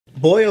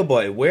Boy, oh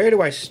boy, where do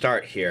I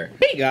start here?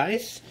 Hey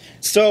guys!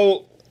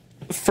 So,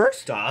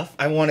 first off,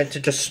 I wanted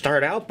to just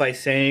start out by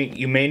saying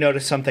you may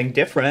notice something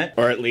different,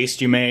 or at least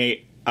you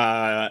may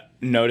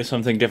notice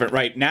something different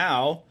right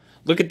now.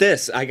 Look at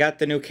this, I got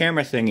the new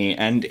camera thingy,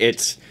 and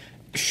it's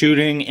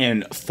shooting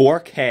in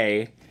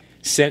 4K,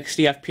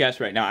 60 FPS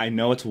right now. I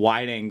know it's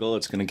wide angle,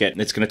 it's gonna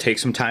take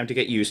some time to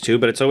get used to,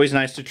 but it's always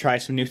nice to try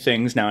some new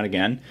things now and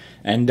again.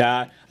 And,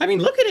 I mean,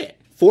 look at it!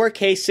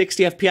 4K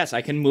 60 FPS.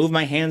 I can move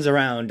my hands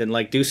around and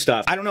like do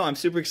stuff. I don't know, I'm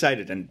super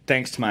excited, and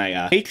thanks to my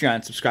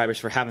Patreon subscribers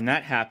for having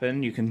that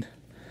happen. You can,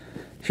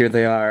 here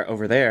they are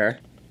over there.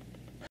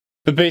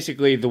 But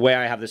basically the way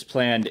I have this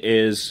planned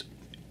is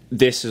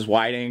this is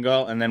wide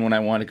angle, and then when I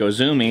want to go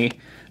zoomy,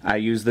 I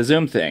use the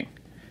zoom thing.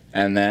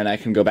 And then I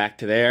can go back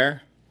to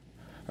there,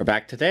 or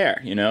back to there,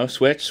 you know,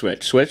 switch,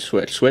 switch, switch,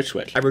 switch, switch,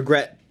 switch. I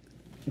regret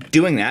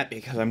doing that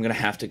because I'm gonna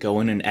have to go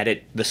in and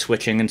edit the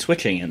switching and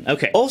switching in.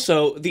 Okay.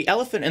 Also, the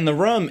elephant in the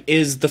room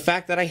is the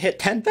fact that I hit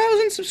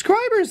 10,000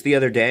 subscribers the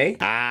other day.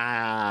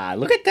 Ah,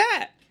 look at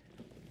that.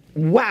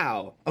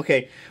 Wow.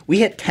 Okay, we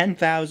hit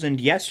 10,000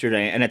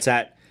 yesterday, and it's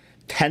at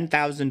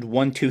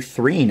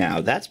 10,123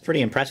 now. That's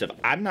pretty impressive.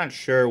 I'm not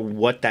sure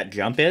what that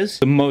jump is.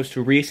 The most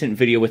recent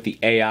video with the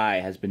AI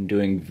has been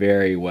doing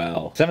very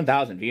well.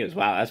 7,000 views.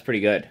 Wow, that's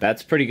pretty good.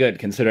 That's pretty good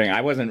considering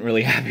I wasn't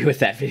really happy with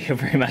that video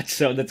very much,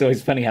 so that's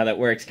always funny how that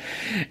works.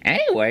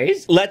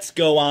 Anyways, let's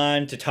go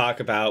on to talk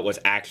about what's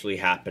actually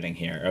happening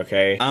here,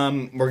 okay?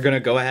 We're gonna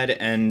go ahead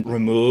and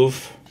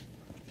remove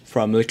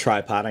from the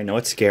tripod. I know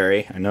it's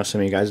scary. I know some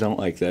of you guys don't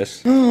like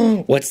this.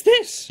 What's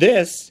this?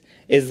 This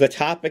is the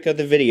topic of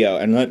the video,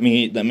 and let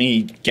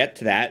me get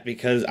to that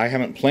because I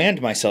haven't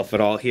planned myself at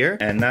all here,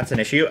 and that's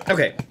an issue.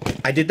 Okay,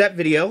 I did that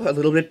video a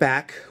little bit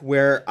back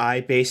where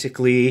I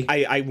basically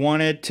I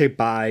wanted to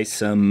buy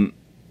some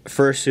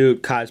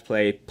fursuit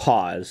cosplay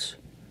paws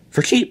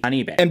for cheap on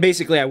eBay, and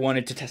basically I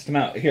wanted to test them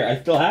out. Here,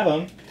 I still have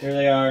them. Here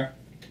they are,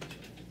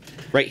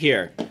 right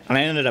here, and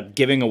I ended up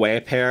giving away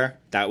a pair.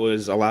 That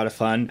was a lot of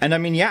fun, and I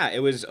mean, yeah, it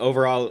was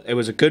overall it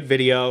was a good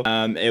video.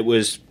 It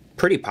was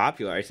pretty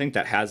popular. I think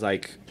that has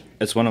like,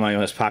 it's one of my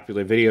most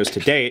popular videos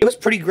to date. It was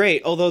pretty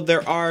great, although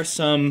there are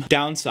some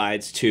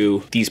downsides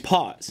to these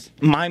paws.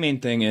 My main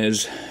thing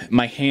is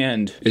my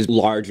hand is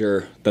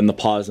larger than the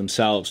paws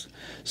themselves,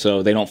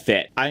 so they don't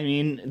fit. I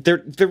mean,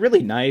 they're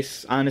really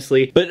nice,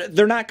 honestly, but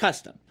they're not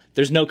custom.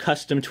 There's no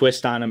custom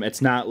twist on them.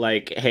 It's not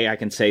like, hey, I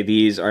can say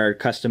these are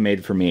custom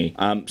made for me.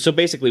 So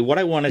basically what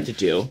I wanted to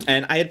do,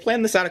 and I had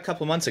planned this out a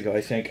couple months ago, I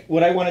think.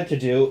 What I wanted to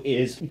do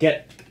is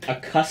get a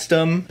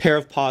custom pair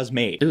of paws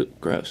made. Ooh,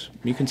 gross.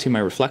 You can see my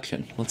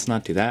reflection. Let's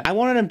not do that. I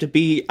wanted them to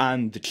be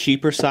on the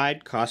cheaper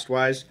side,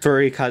 cost-wise.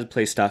 Furry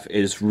cosplay stuff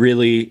is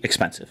really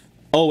expensive.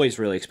 Always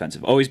really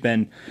expensive. Always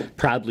been,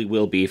 probably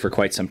will be for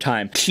quite some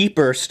time.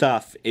 Cheaper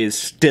stuff is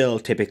still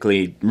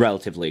typically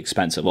relatively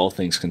expensive, all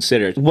things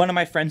considered. One of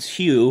my friends,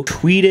 Hugh,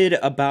 tweeted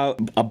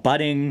about a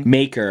budding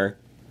maker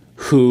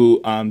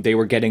who they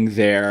were getting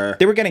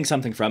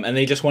something from, and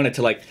they just wanted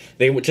to like,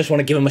 they just want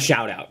to give him a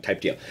shout out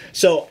type deal.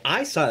 So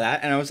I saw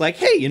that and I was like,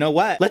 hey, you know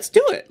what? Let's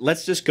do it.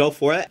 Let's just go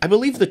for it. I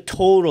believe the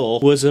total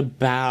was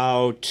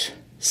about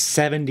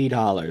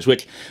 $70,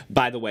 which,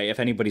 by the way, if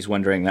anybody's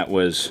wondering, that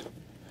was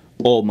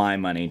all my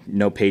money.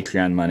 No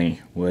Patreon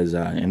money was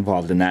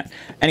involved in that.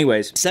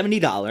 Anyways,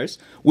 $70,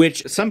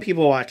 which some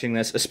people watching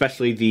this,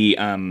 especially the,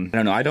 I don't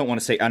know, I don't want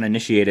to say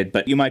uninitiated,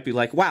 but you might be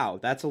like, wow,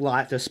 that's a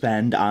lot to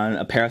spend on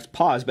a pair of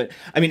paws. But,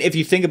 I mean, if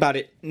you think about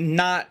it,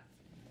 not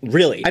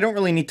really. I don't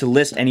really need to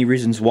list any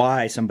reasons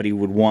why somebody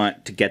would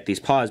want to get these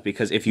paws,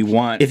 because if you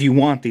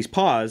want these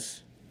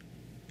paws,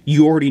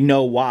 you already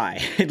know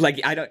why.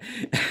 Like, I don't...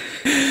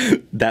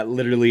 That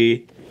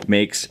literally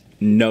makes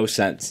no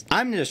sense.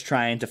 I'm just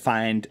trying to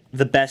find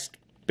the best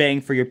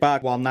bang for your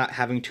buck while not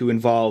having to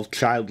involve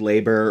child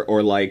labor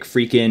or like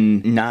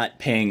freaking not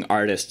paying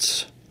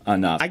artists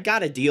enough. I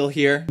got a deal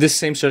here. This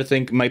same sort of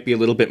thing might be a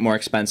little bit more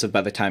expensive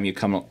by the time you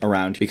come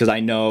around, because I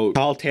know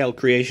Tall Tale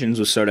Creations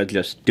was sort of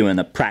just doing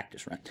a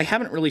practice run. I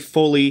haven't really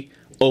fully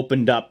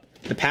opened up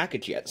the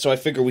package yet, so I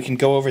figure we can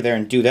go over there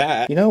and do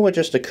that. You know what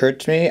just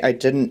occurred to me? I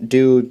didn't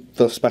do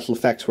the special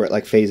effects where it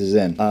like phases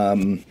in.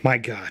 My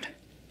god.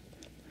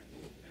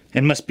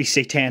 It must be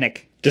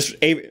satanic.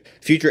 Just,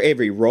 future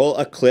Avery, roll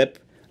a clip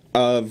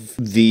of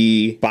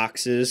the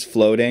boxes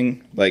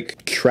floating,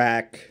 like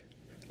track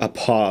a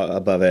paw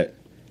above it,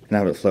 and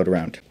have it float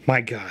around.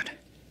 My god.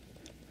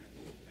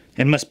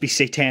 It must be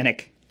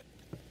satanic.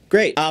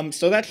 Great,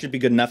 so that should be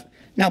good enough.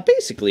 Now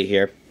basically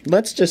here,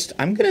 let's just,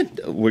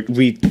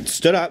 we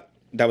stood up.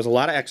 That was a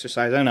lot of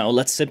exercise, I know.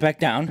 Let's sit back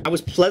down. I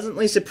was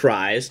pleasantly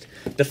surprised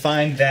to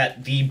find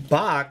that the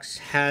box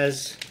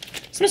has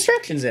some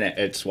instructions in it.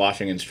 It's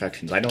washing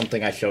instructions. I don't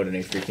think I showed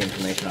any freaking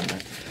information on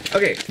that.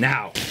 Okay,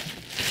 now,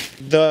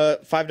 the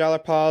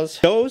 $5 paws,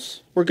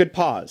 those were good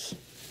paws.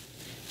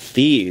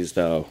 These,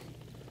 though,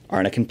 are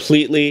in a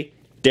completely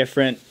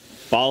different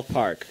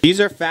ballpark. These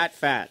are Fat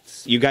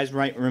Fats. You guys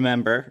might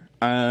remember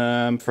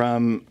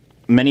from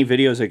many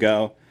videos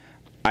ago,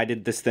 I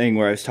did this thing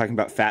where I was talking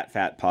about Fat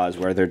Fat Paws,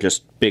 where they're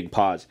just big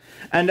paws.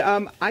 And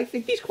I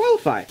think these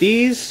qualify.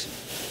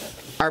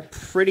 These are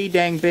pretty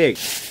dang big.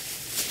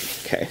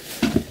 Okay.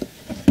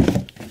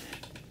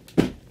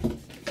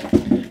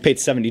 Paid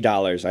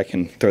 $70. I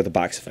can throw the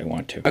box if I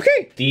want to.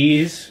 Okay.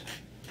 These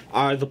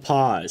are the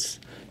paws.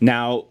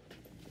 Now,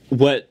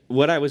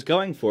 what I was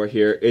going for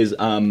here is,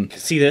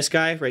 see this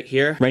guy right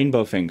here?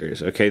 Rainbow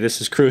fingers, okay?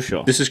 This is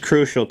crucial. This is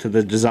crucial to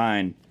the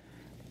design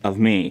of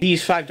me.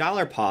 These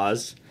 $5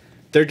 paws,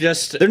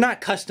 they're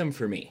not custom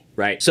for me,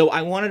 right? So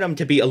I wanted them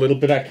to be a little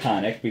bit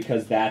iconic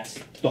because that's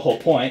the whole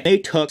point. They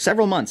took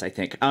several months, I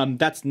think.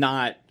 That's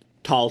not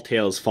Tall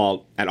Tale's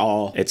fault at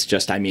all. It's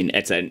just, I mean,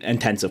 it's an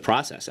intensive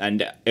process,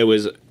 and it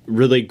was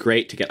really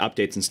great to get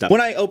updates and stuff. When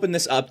I opened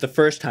this up the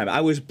first time,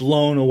 I was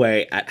blown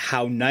away at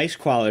how nice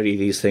quality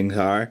these things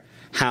are,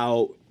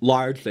 how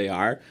large they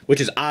are,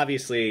 which is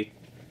obviously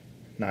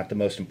not the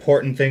most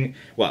important thing.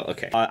 Well,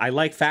 okay. I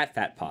like Fat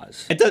Fat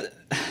Paws. It does...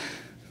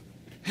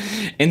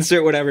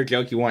 Insert whatever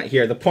joke you want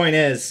here. The point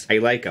is, I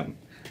like them.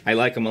 I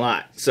like them a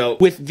lot. So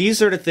with these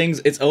sort of things,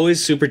 it's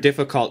always super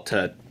difficult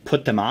to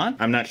put them on.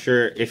 I'm not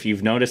sure if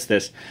you've noticed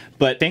this,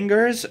 but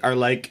fingers are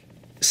like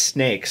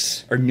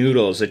snakes or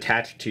noodles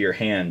attached to your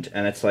hand,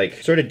 and it's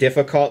like sort of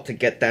difficult to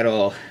get that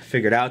all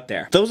figured out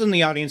there. Those in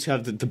the audience who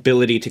have the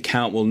ability to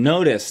count will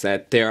notice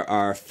that there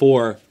are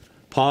 4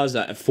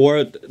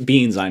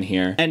 beans on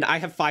here, and I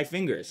have 5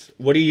 fingers.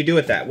 What do you do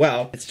with that?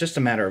 Well, it's just a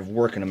matter of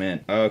working them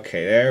in.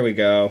 Okay, there we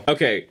go.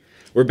 Okay,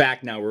 we're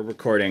back now. We're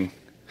recording.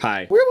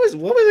 Hi. What was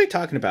I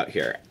talking about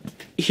here?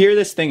 Here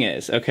this thing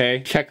is,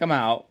 okay? Check them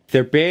out.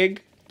 They're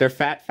big, they're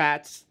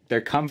fats,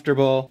 they're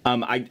comfortable.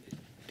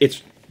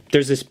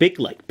 There's this big,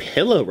 like,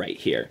 pillow right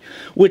here,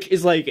 which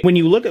is like, when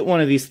you look at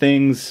one of these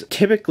things,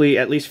 typically,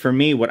 at least for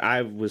me, what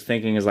I was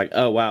thinking is like,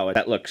 oh wow,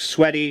 that looks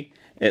sweaty.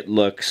 It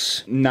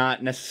looks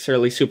not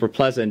necessarily super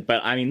pleasant,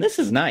 but I mean, this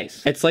is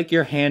nice. It's like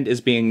your hand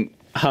is being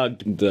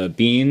hugged. The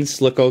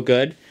beans look all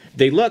good.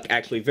 They look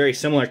actually very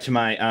similar to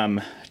my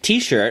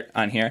t-shirt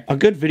on here. A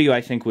good video,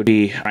 I think, would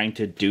be trying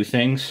to do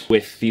things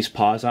with these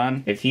paws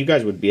on. If you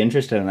guys would be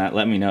interested in that,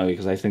 let me know,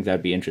 because I think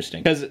that'd be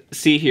interesting. Because,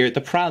 see here,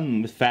 the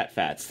problem with Fat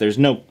Fats, there's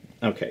no...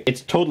 Okay, it's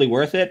totally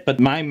worth it,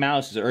 but my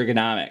mouse is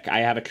ergonomic.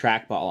 I have a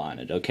trackball on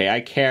it, okay? I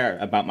care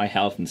about my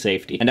health and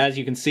safety. And as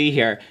you can see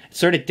here, it's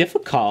sort of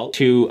difficult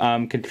to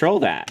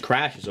control that.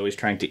 Crash is always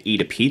trying to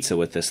eat a pizza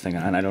with this thing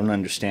on. I don't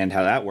understand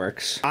how that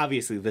works.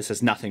 Obviously, this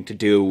has nothing to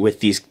do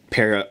with these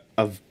pair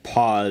of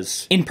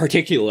paws in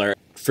particular.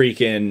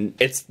 Freaking,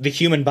 it's the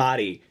human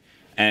body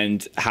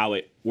and how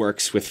it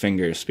works with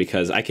fingers,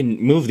 because I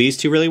can move these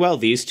two really well.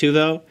 These two,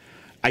 though,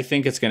 I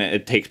think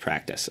it takes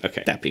practice.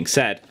 Okay, that being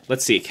said,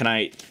 let's see, can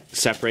I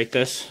separate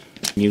this?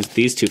 Use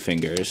these 2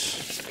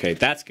 fingers. Okay,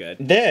 that's good.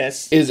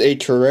 This is a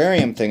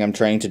terrarium thing I'm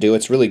trying to do.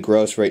 It's really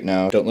gross right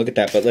now. Don't look at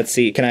that, but let's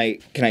see, can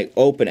I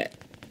open it?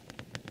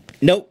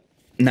 Nope.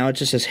 Now it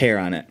just has hair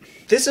on it.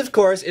 This, of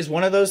course, is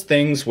one of those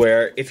things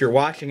where if you're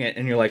watching it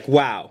and you're like,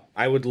 wow,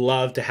 I would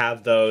love to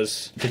have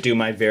those to do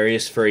my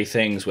various furry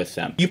things with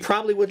them. You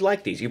probably would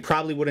like these. You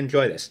probably would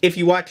enjoy this. If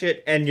you watch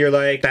it and you're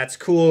like, that's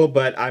cool,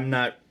 but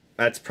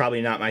that's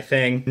probably not my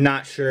thing,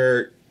 not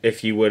sure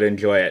if you would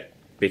enjoy it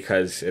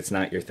because it's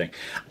not your thing.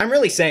 I'm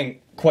really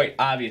saying quite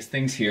obvious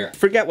things here.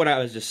 Forget what I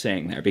was just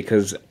saying there,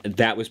 because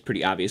that was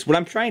pretty obvious. What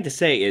I'm trying to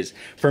say is,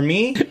 for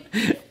me,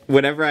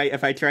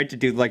 if I tried to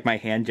do like my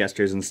hand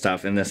gestures and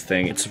stuff in this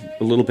thing, it's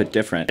a little bit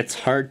different. It's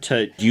hard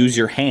to use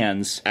your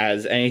hands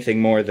as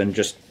anything more than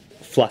just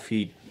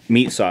fluffy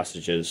meat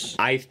sausages.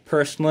 I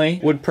personally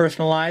would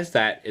personalize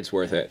that it's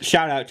worth it.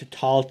 Shout out to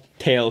Tall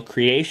Tale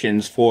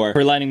Creations for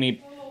letting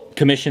me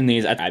commission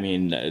these. I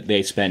mean,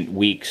 they spent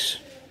weeks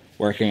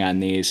working on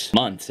these,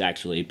 months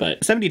actually,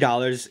 but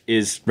 $70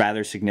 is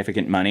rather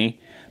significant money,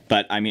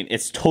 but I mean,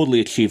 it's totally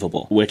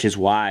achievable, which is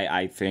why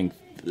I think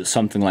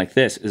something like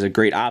this is a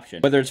great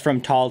option. Whether it's from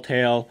Tall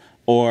Tale,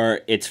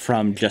 or it's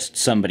from just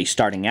somebody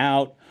starting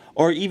out,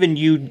 or even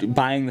you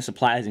buying the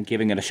supplies and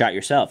giving it a shot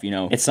yourself, you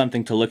know, it's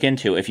something to look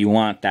into if you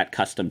want that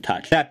custom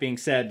touch. That being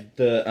said,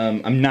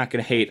 I'm not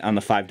gonna hate on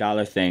the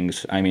 $5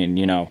 things. I mean,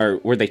 you know, or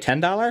were they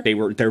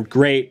 $10? They're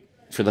great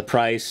for the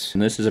price,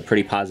 and this is a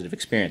pretty positive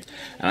experience.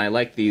 And I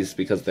like these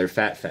because they're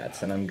Fat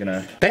Fats, and I'm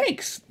gonna...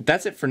 Thanks!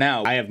 That's it for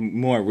now. I have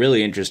more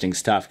really interesting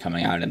stuff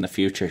coming out in the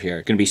future here.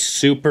 It's gonna be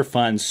super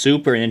fun,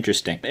 super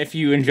interesting. If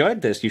you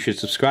enjoyed this, you should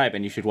subscribe,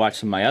 and you should watch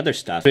some of my other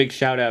stuff. Big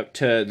shout out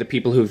to the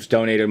people who've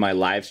donated my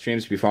live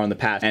streams before in the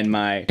past, and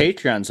my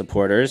Patreon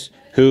supporters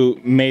who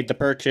made the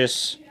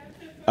purchase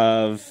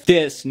of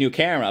this new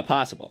camera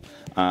possible.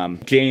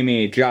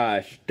 Jamie,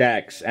 Josh,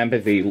 Dex,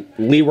 Empathy,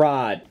 Lee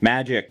Rod,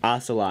 Magic,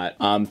 Ocelot.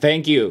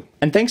 Thank you.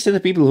 And thanks to the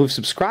people who've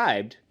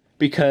subscribed,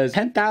 because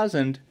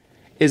 10,000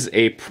 is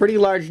a pretty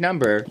large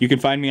number. You can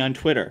find me on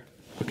Twitter,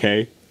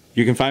 okay?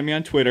 You can find me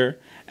on Twitter,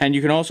 and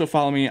you can also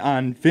follow me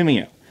on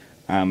Vimeo,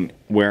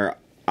 where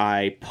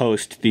I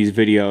post these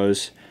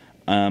videos,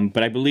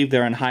 but I believe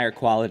they're on higher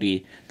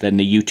quality than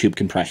the YouTube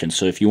compression.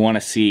 So if you want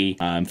to see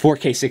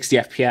 4K 60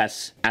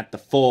 FPS at the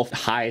full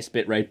highest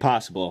bitrate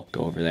possible,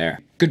 go over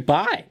there.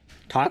 Goodbye.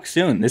 talk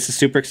soon. This is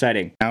super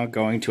exciting. Now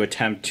going to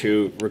attempt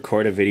to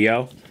record a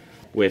video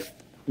with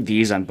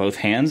these on both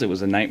hands. It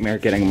was a nightmare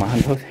getting them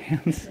on both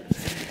hands.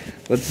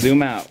 Let's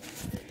zoom out.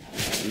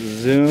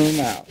 Zoom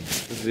out.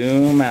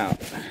 Zoom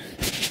out.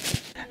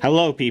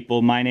 Hello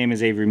people, my name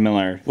is Avery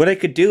Miller. What I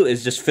could do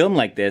is just film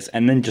like this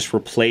and then just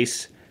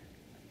replace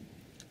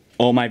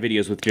all my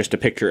videos with just a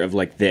picture of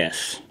like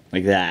this.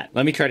 Like that.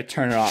 Let me try to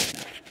turn it off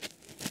now.